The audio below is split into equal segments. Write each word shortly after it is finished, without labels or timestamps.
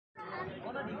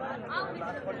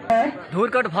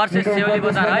Dhurkot versus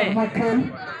स्याउलीबजार है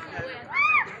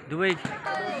दुवै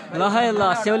ल है ल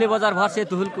स्याउलीबजार भर्सेस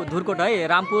धुरकोट है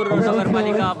रामपुर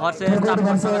नगरपालिका भर्सेस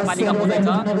चारकोट नगरपालिका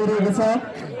हुँदैछ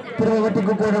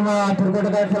पूर्ववर्तीको कोडमा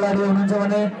धुरकोटका खेलाडी हुनुहुन्छ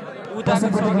भने उता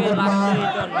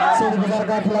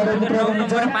स्याउलीबजारका खेलाडी मित्र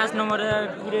हुनुहुन्छ 5 नम्बर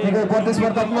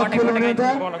प्रतिस्पर्धात्मक खेल हुनुहुन्छ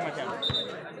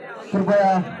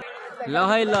कृपया ल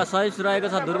है ल सही रहेको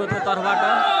छ धुरकोटको तर्फबाट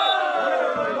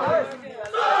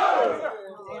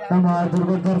नम्बर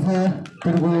धुरकोट तर्फ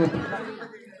धुरकोट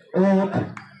 1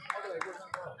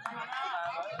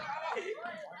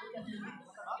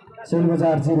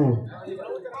 स्याउलीबजार 0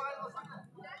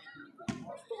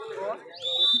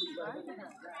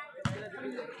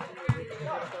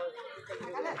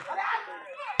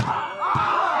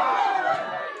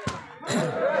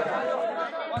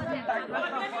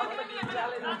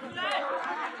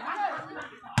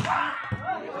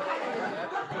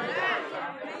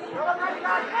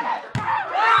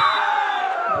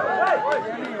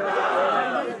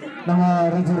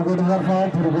 नम्बर धुरकोट तर्फ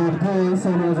धुरकोट 2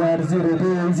 स्याउलीबजार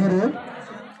 0-2-0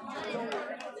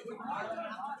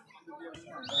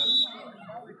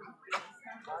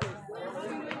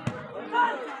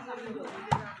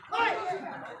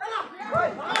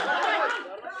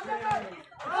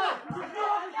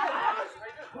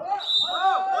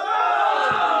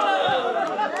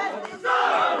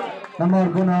 नम्बर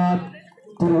 9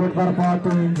 धुरकोट तर्फ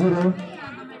 3-0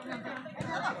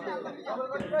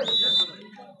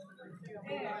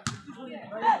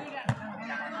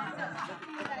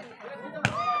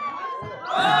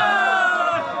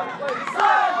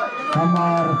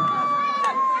 नम्बर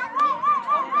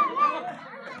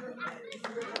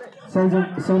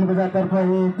स्याउलीबजार तर्फ 3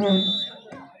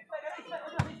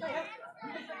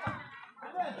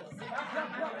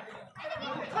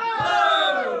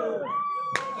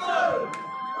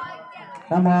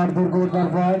 नम्बर धुरकोट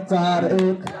तर्फ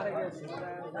 4-1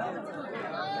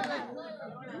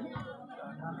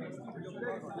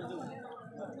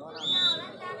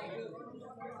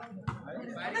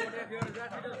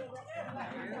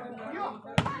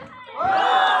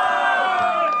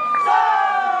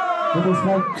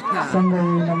 सँगै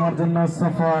नम्बर जुन्न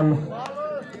सफल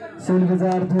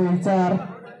स्याउलीबजार 2-4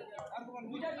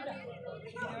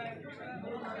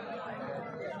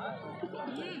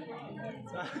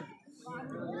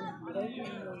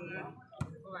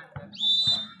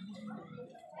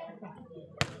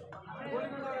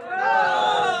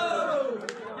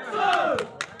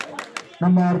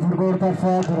 नम्बर धुरकोट तर्फ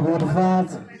धुरकोट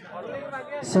 5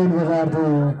 स्याउलीबजार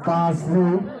 5-2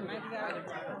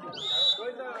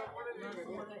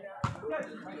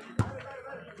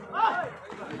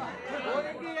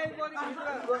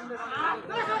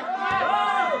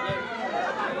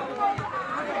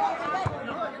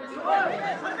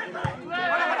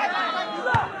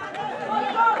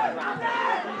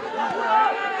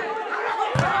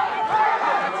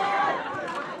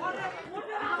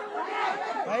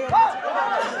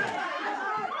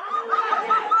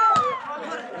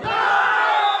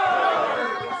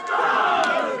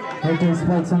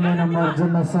 सँगै नम्बर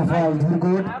जुन्न सफल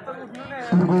धुरकोट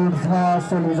 6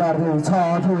 स्याउलीबजार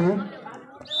 6-2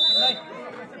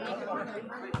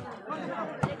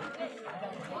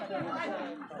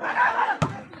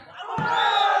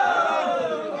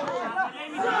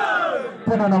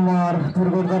 पुनः नम्बर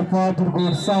धुरकोट तर्फ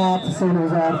धुरकोट 7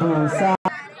 स्याउलीबजार 2-7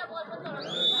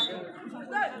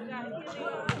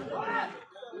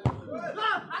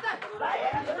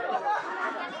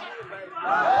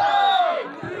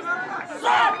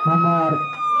 नम्बर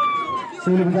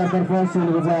स्याउलीबजार तर्फ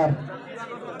स्याउलीबजार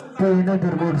 3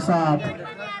 धुरकोट 7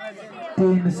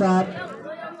 3-7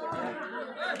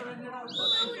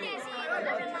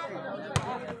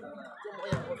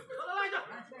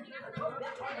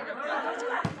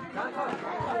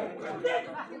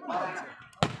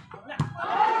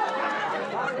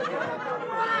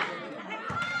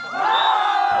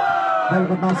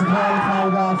 खेलको सफल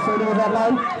फाइदा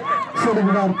स्याउलीबजारलाई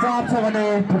स्याउलीबजार 4 छ भने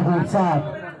धुरकोट 7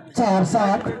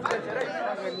 4-7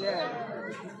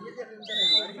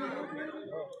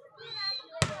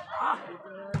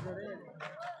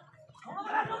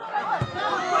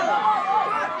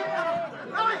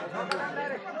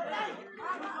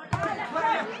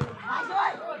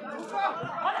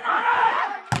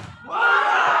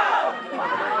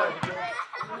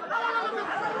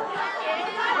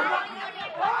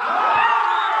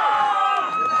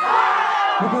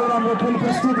 खेल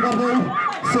प्रस्तुत गर्दै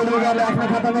स्याउलीबजारले आफ्नो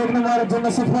खातामा 1 नम्बर जोड्न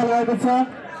सफल भएको छ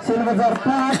स्याउलीबजार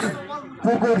 5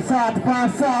 Dhurkot 7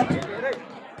 5-7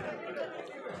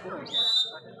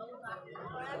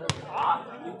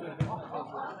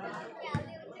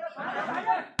 Hãy subscribe cho kênh Ghiền Mì Gõ để không bỏ lỡ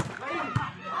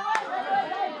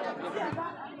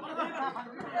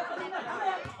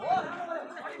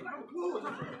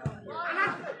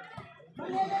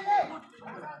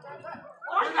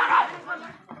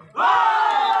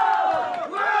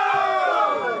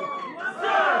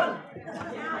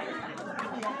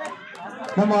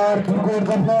number Dhurkot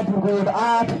गर्दा धुरकोट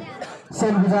 8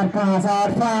 सैलबजार 5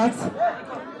 8 5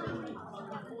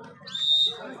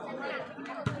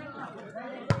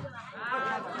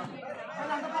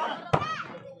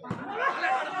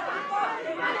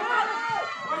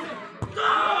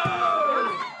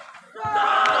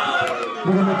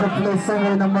 प्ले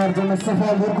समय नंबर जो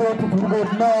सफल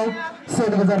धुरकोट 9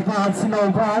 सैलबजार 5 9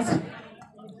 5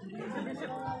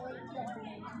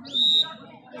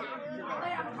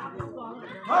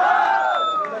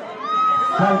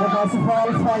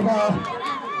 सफल फाइदा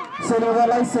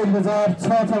सैलबजारलाई सैलबजार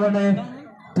 6 छ भने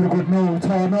धुरकोट 9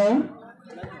 6 9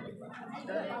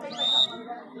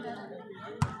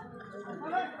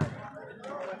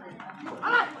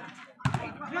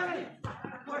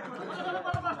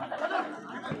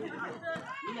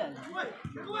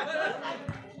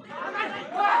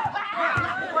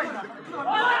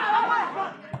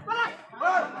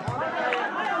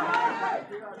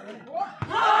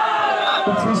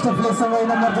 उत्कृष्ट प्ले समय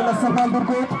नंबर जो सफल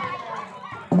धुरकोट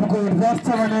 10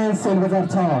 छ भने सैलबजार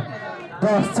 6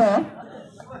 10 छ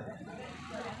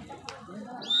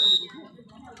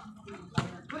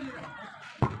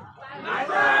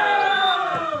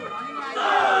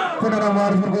पुनः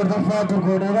नंबर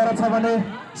धुरकोट 11 छ भने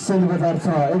सैलबजार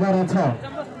 6 11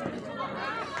 छ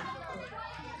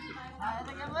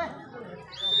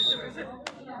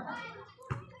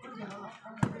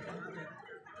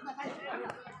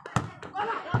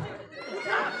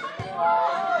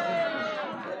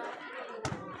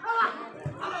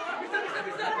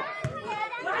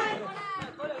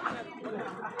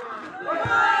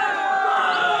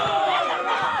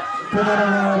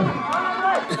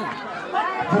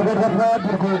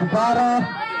धुरकोट 12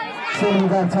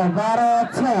 सैलबजार 6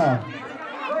 12 6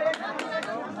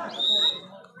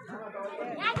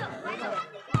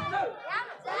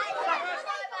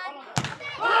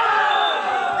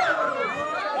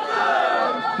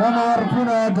 नंबर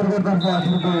पुनः Dhurkot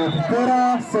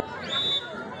 13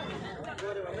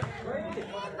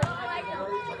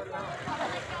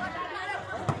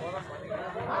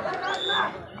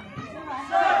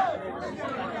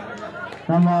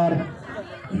 number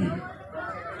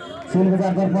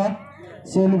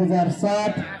सैलबजार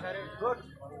 7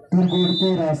 Dhurkot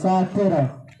 13 7 13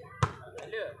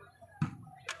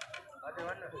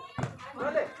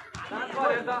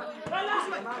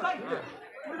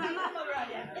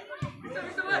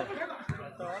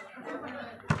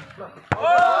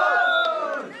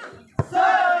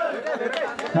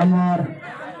 number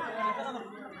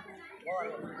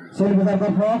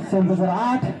सैलबजार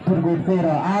 8 Dhurkot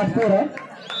 13 8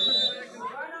 13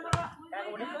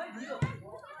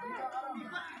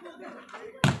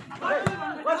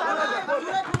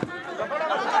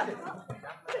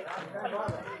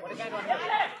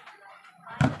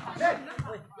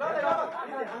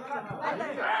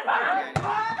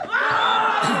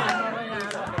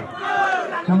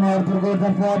 number Dhurkot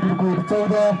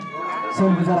 14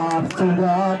 सैलबजार 8 14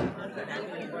 8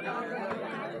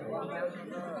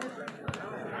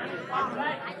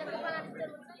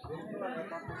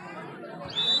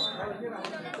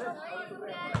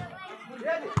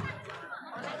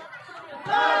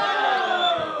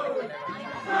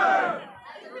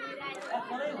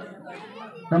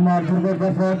 number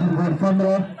Dhurkot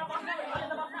 15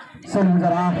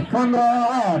 सैलबजार 8 15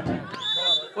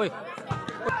 8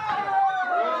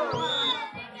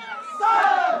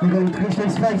 उत्कृष्ट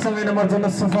स्ट्राइक समय नंबर जो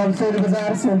सफल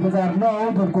सैलबजार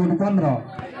 9 Dhurkot 15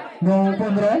 9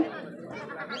 15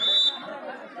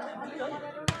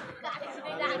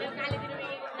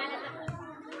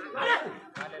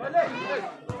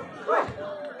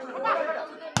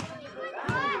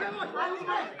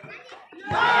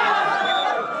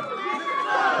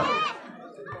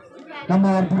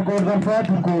 number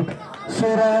Dhurkot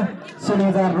 16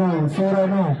 सैलबजार 9 16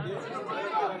 9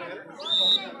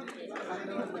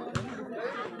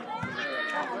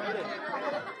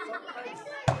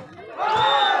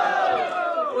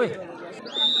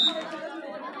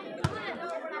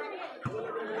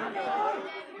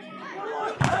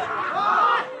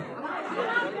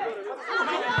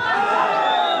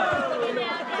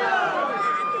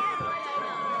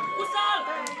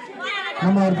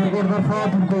 number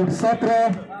Dhurkot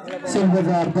 17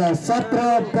 सैलबजार 10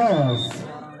 17 10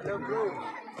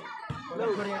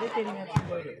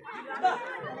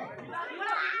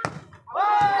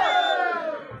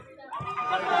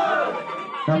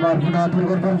 number पुनः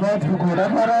धुरकोट 18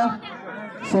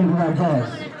 सैलबजार 10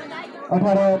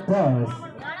 18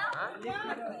 10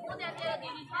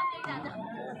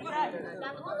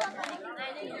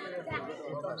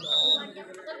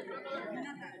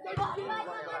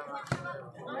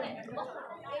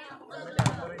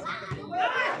 नंबर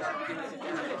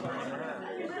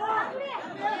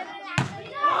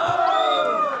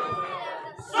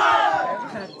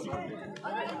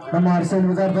नम्बर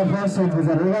सैलबजार तर्फ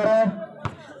सैलबजार 11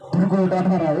 धुर्कोट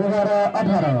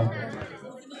 18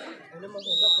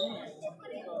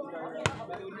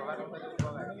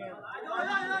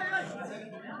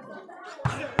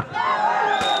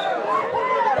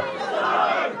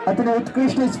 अति नै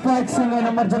उत्कृष्ट स्पाइक सँग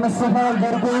नम्बर जन सफल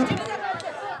धुर्कोट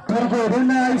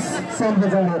 19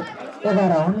 सैलबजार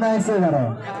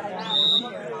 11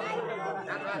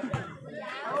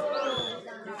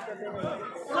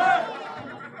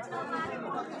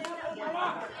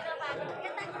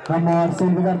 नम्बर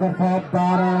सैलबजार तर्फ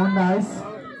 12-19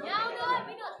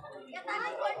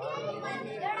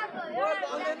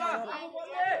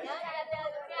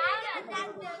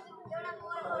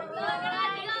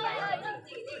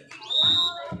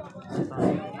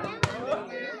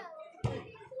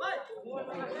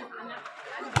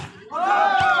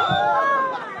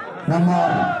 नम्बर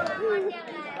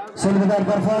सैलबजार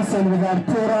तर्फ सैलबजार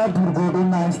 13 धुर्कोट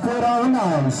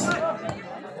 19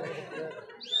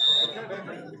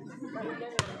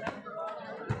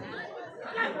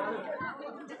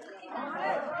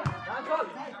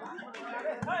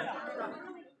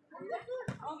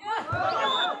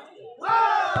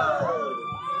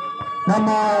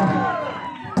 नम्बर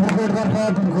धुर्कोट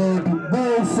तर्फ Dhurkot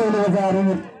 22 सैलबजार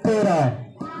 13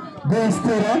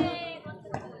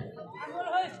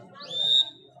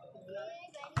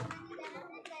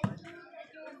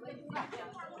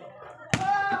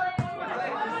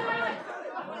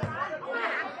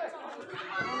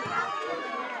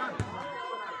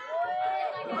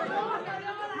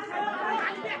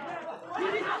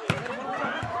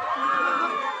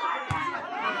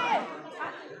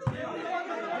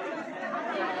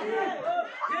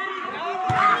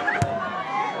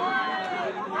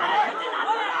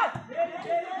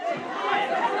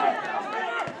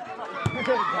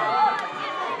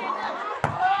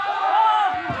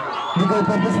 Nikol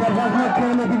berperspektif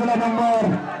kena di bola nomor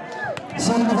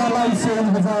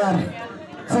Syaulibazar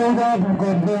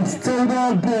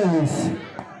 14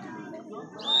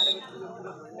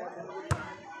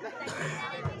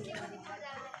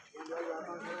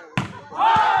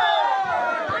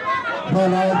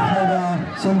 bola pada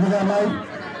Syaulibazar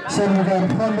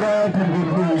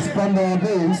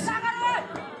 15-20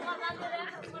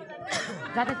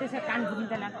 जाते त्यसै कान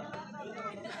बुझ्दैन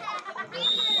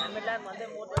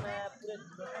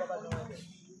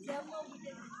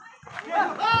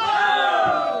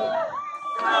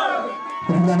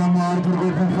Tinggal nomor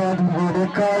Dhurkot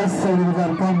 21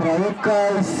 Syaulibazar 15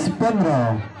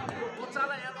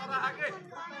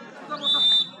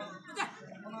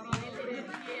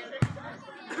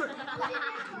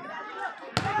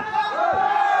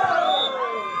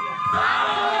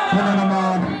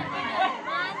 nomor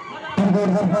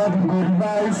Dhurkot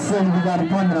 22 Syaulibazar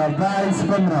 15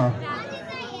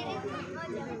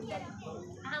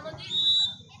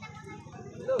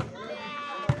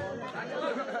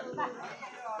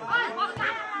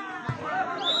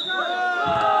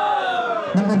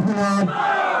 Nomor 2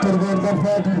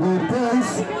 Dhurkot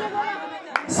 23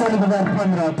 Syaulibazar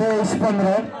 15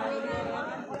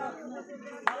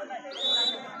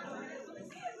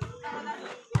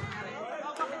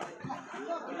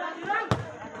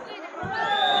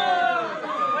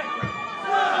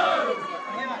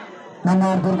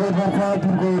 Nomor Dhurkot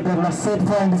adalah set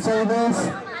point service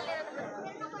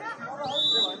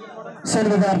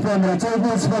Syaulibazar 15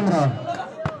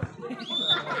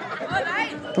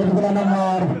 itu adalah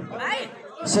nomor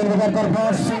Syaulibazar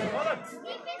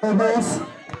service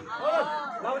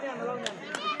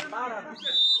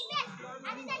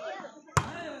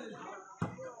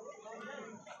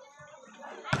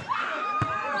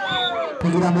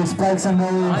Dikirim spike sama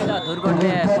धुर्कोटले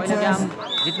पहिलो game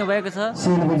जित्नु भएको छ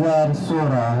Syaulibazar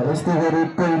 16 यस्तै गरी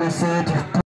पहिलो सेट